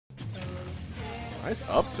Nice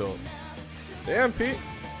up tilt. Damn, Pete.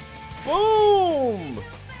 Boom!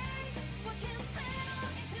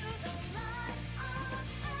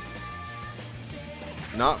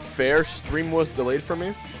 Not fair. Stream was delayed for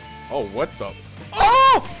me. Oh, what the?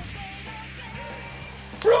 Oh!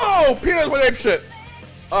 Bro! Peanuts with ape shit.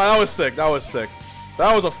 Oh, that was sick. That was sick.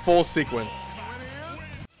 That was a full sequence.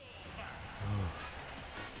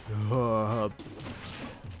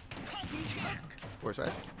 Force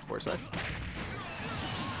smash. Force smash.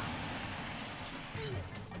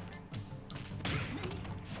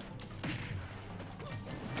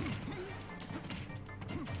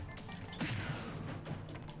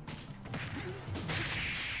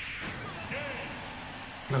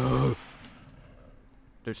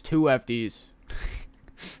 There's two FDs.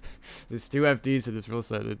 There's two FDs in this rule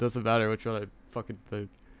set. It doesn't matter which one I fucking pick.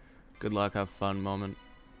 Good luck, have fun moment.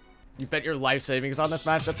 You bet your life savings on this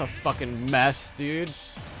match? That's a fucking mess, dude.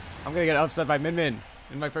 I'm gonna get upset by minmin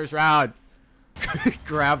in my first round.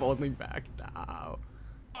 Grab only back now.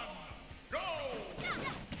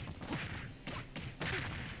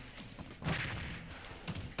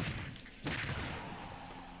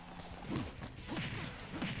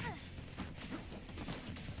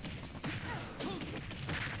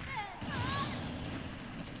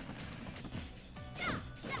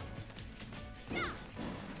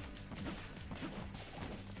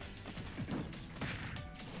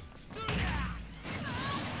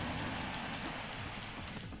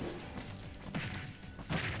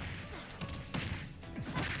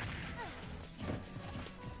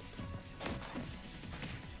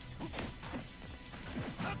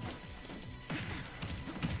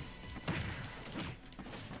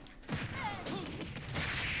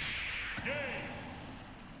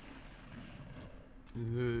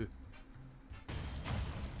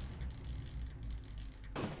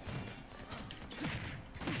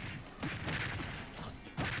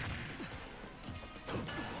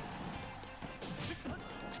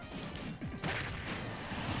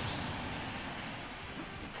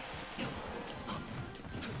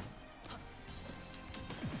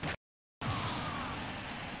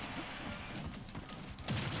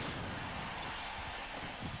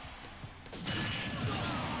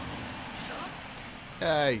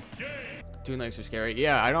 Hey. Toon links are scary.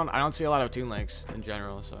 Yeah, I don't see a lot of toon links in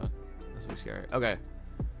general, so that's pretty scary. Okay.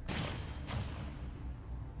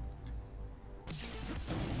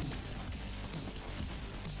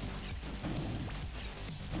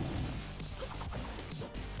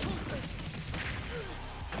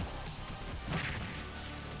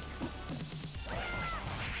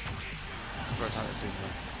 It's the first time I've seen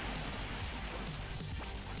that.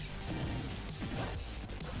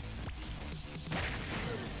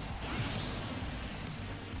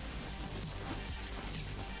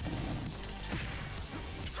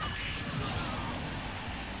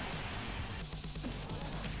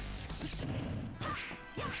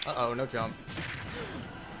 Uh-oh, no jump.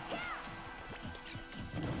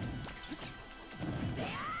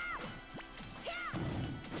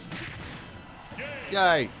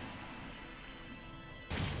 Yay!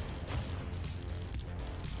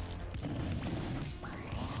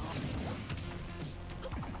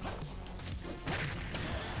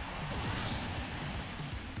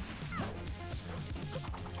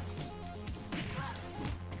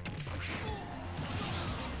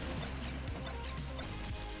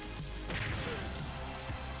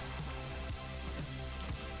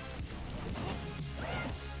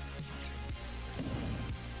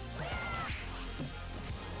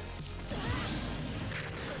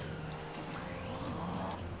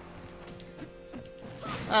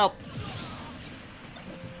 Help!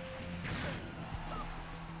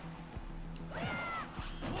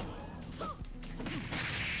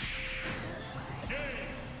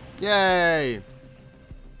 Yay!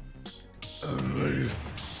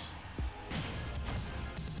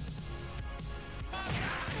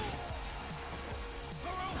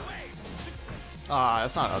 Ah,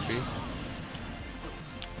 that's not up B.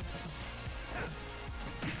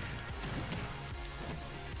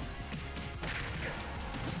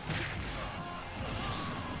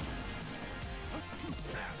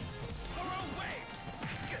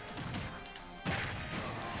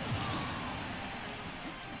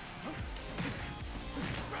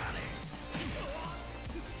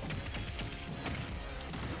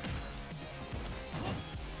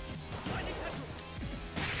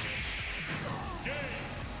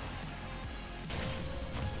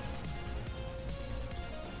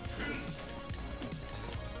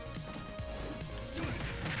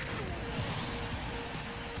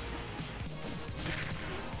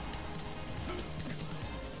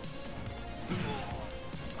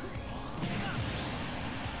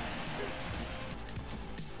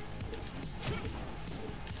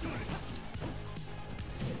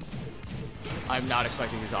 I'm not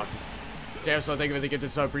expecting these options. Damn, so thank you for the gift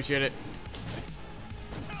sub. Appreciate it.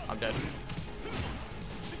 I'm dead.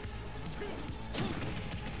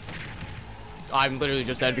 I'm literally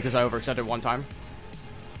just dead because I overextended one time.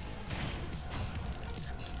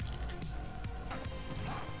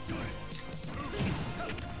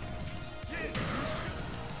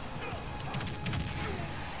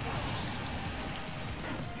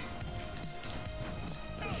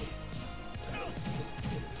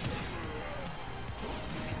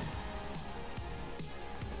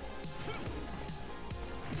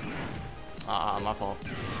 My fault.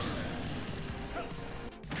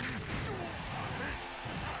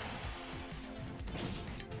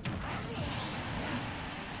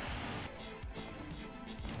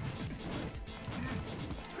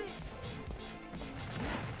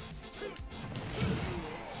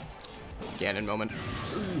 Ganon moment.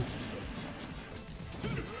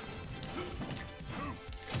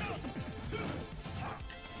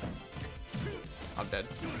 I'm dead.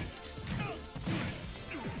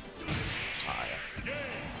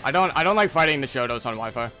 I don't like fighting the Shotos on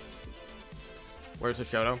Wi-Fi. Where's the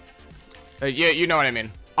Shoto? Yeah, you know what I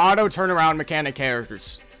mean. Auto turnaround mechanic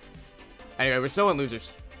characters. Anyway, we're still in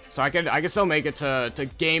losers, so I can still make it to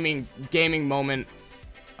gaming moment.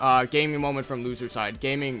 Gaming moment from loser side.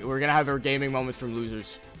 We're gonna have our gaming moments from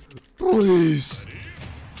losers. Please.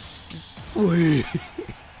 Please.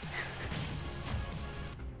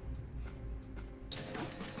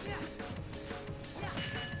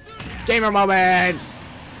 Gamer moment.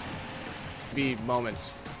 Be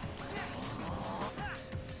moments.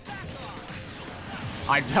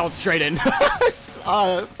 I dealt straight in.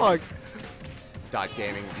 Fuck. Dot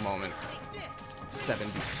gaming moment.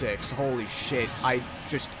 76. Holy shit. I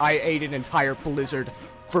ate an entire blizzard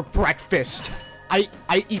for breakfast. I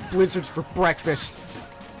eat blizzards for breakfast.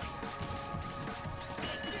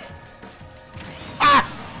 Ah!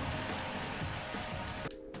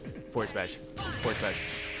 Force smash. Force smash.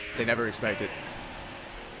 They never expect it.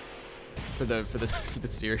 For the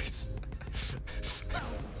series.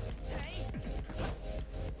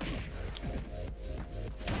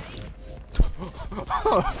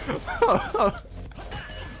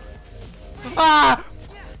 Ah!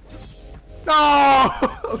 No!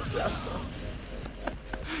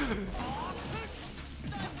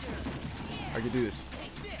 I can do this.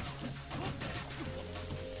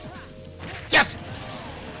 Yes!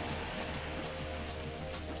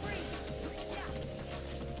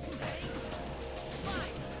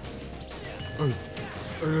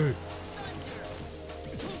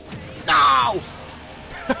 No!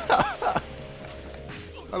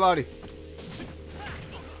 My body.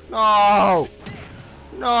 No!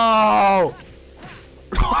 No!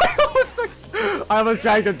 I almost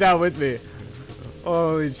dragged him down with me.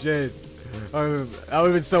 Holy shit. That would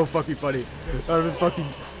have been so fucking funny. That would have been fucking...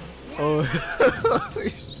 Oh. Holy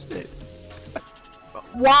shit.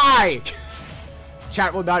 Why?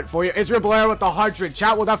 Chat will not for you. Israel Blair with the 100.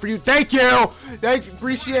 Chat will not for you. Thank you!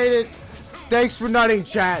 Appreciate it. Thanks for nutting,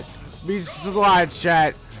 chat. Means a lot,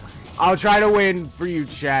 chat. I'll try to win for you,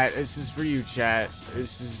 chat. This is for you, chat.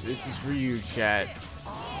 This is for you, chat.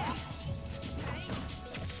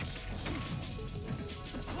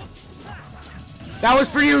 That was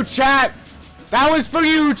for you, chat. That was for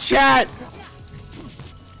you, chat.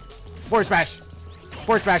 Force smash.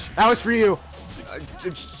 Force smash. That was for you.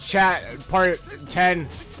 Chat part 10.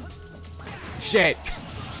 Shit.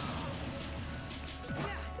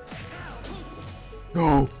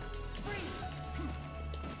 No.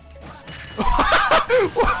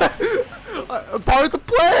 Part of the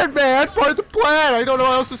plan, man. Part of the plan. I don't know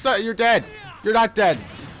what else to say. You're dead. You're not dead.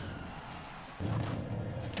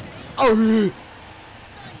 Oh.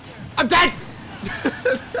 I'm dead.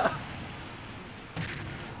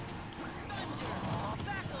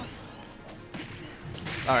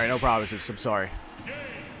 All right, no promises. I'm sorry.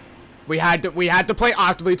 We had to play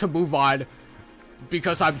optimally to move on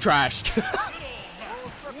because I'm trashed.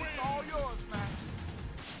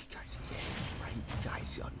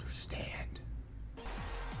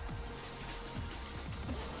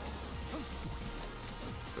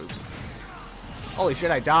 Holy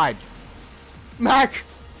shit, I died. Mac!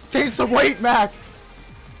 Gain some weight, Mac!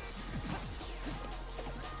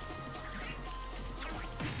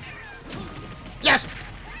 Yes!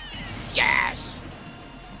 Yes!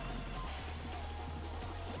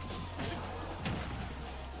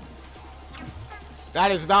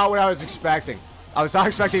 That is not what I was expecting. I was not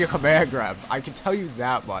expecting a command grab. I can tell you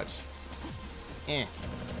that much. Eh.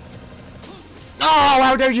 No!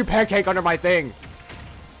 How dare you pancake under my thing?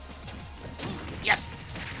 Yes!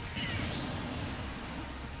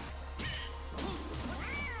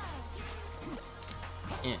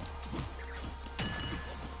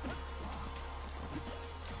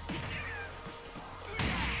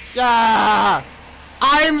 Yeah!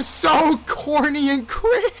 I'm so corny and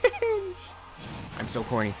cringe! I'm so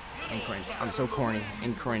corny and cringe. I'm so corny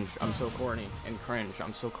and cringe. I'm so corny and cringe.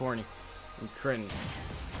 I'm so corny and cringe.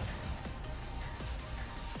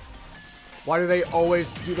 Why do they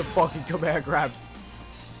always do the fucking command grab?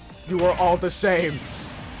 You are all the same.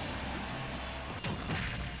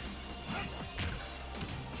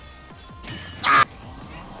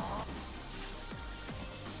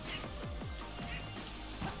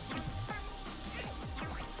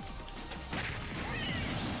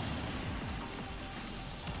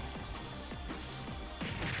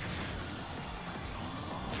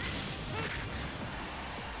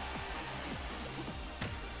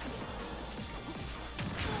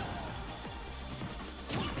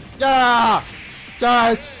 Yeah!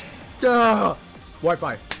 Yes! Yeah!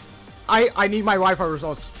 Wi-Fi. I need my Wi-Fi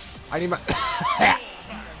results. I need my...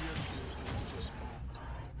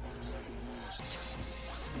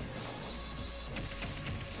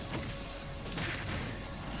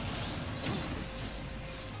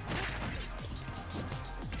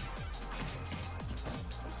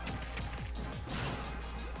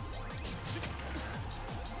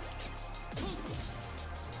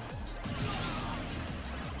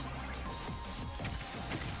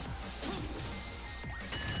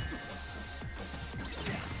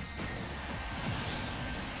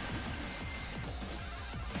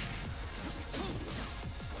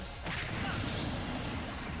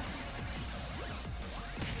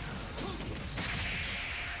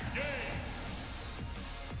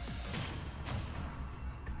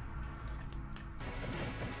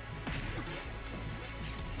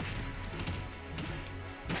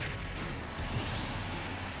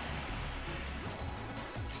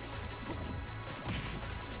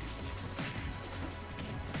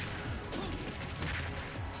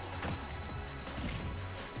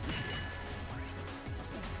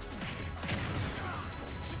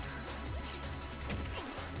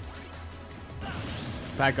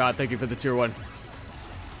 Thank God, thank you for the tier 1.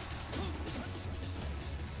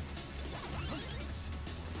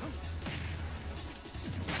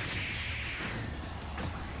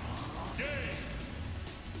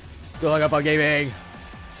 Good luck up on gaming.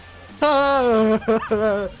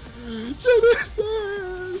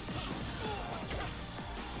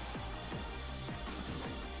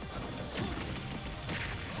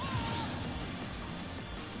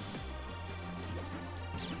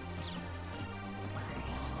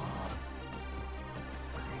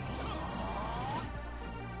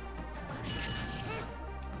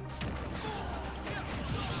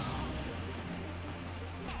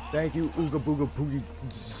 Thank you, Ooga Booga Boogie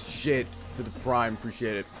shit, for the prime.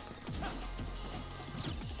 Appreciate it.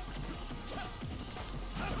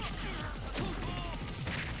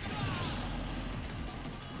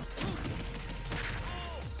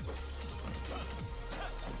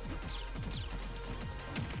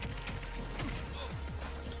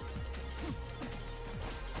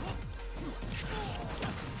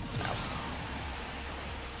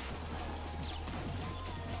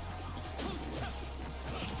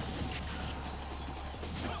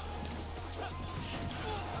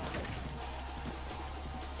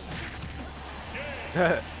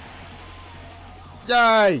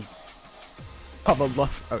 Yay! I'm a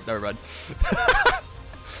love. Oh, never mind.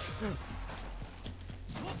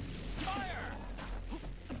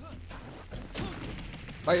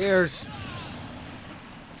 My ears.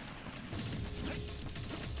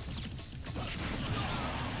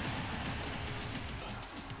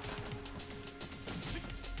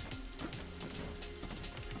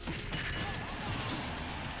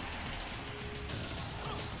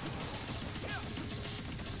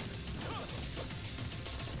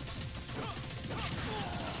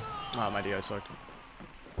 Oh, my DI sucked.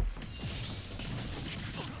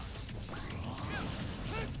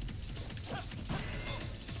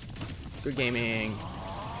 Good gaming.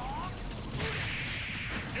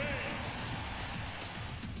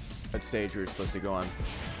 What stage we were supposed to go on.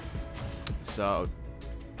 So.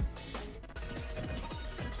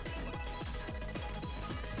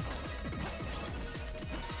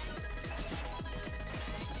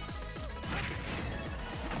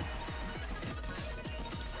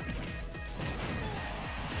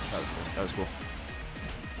 That was cool.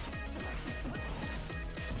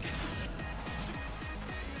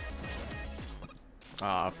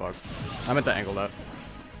 Ah, fuck. I meant to angle that.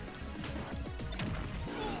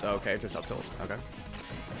 Okay, just up tilt. Okay.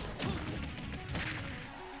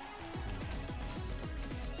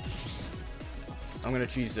 I'm gonna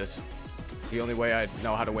cheese this. It's the only way I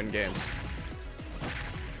know how to win games.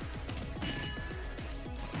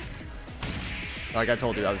 Like I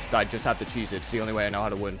told you, I just have to cheese it. It's the only way I know how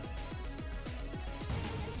to win.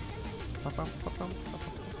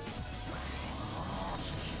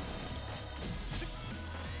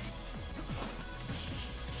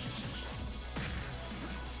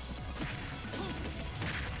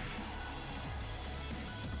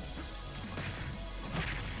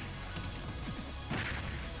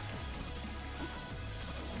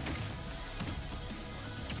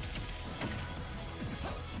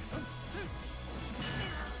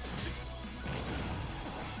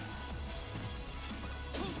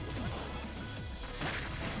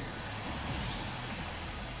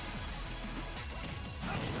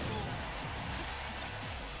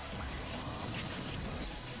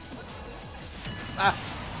 Ah!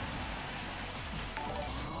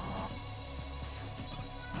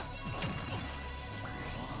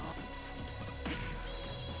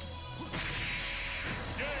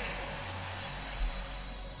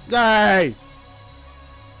 Yay!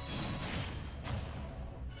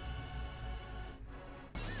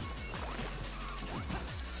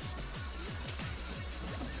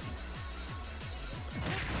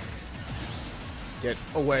 Get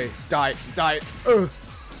away. Die. Die. Ugh.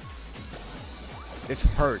 This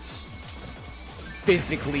hurts.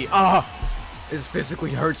 Physically. Ah! This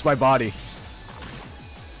physically hurts my body.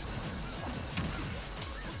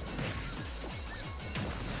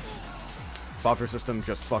 Buffer system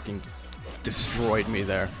just fucking destroyed me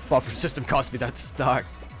there. Buffer system cost me that stock.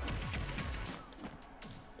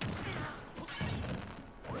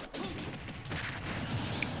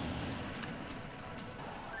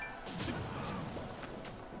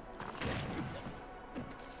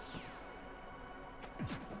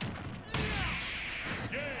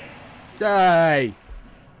 Yay!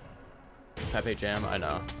 Pepe Jam, I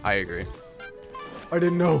know. I agree. I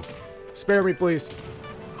didn't know. Spare me, please.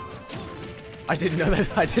 I didn't know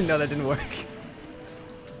that. I didn't know that didn't work.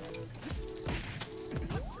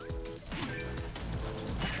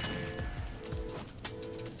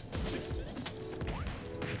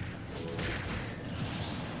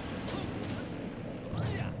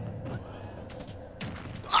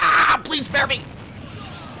 Ah! Please spare me!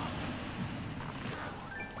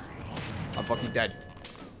 I'm fucking dead.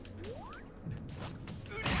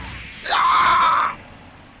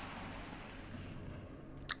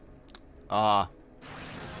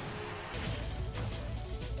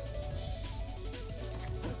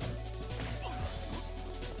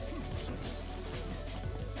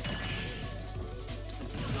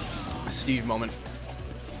 Steve moment.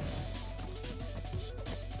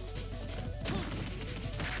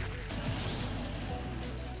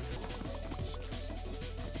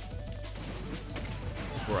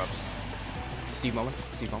 We're up. Steve moment.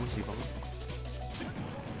 Steve moment. Steve moment.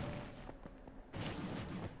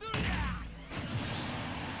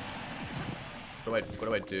 What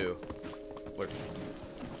do I do? What?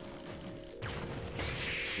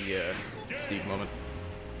 Yeah, Steve moment.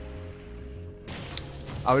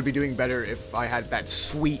 I would be doing better if I had that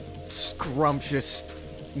sweet, scrumptious,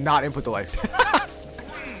 not input delay.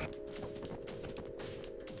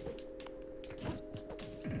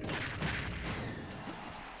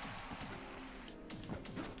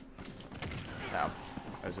 Wow,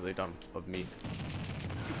 that was really dumb of me.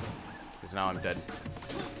 Because now I'm dead.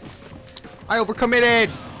 I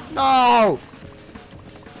overcommitted! No!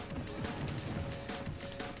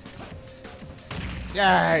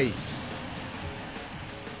 Yay!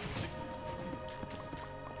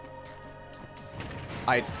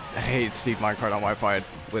 I hate Steve Minecart on Wi-Fi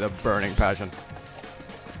with a burning passion.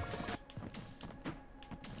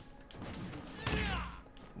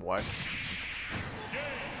 What?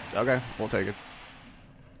 Okay, we'll take it.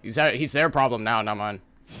 He's their problem now, not mine.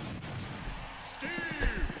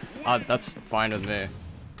 That's fine with me.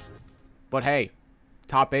 But hey,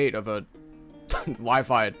 top 8 of a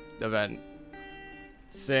Wi-Fi event.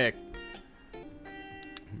 Sick.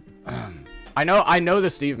 I know the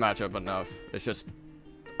Steve matchup enough. It's just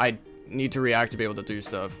I need to react to be able to do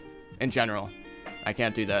stuff. In general, I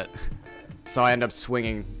can't do that. So I end up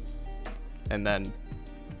swinging and then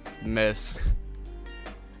miss.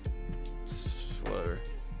 Whatever.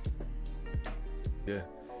 Yeah.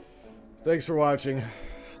 Thanks for watching.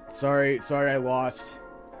 Sorry I lost.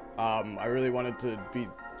 I really wanted to beat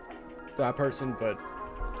that person, but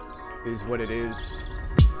it is what it is.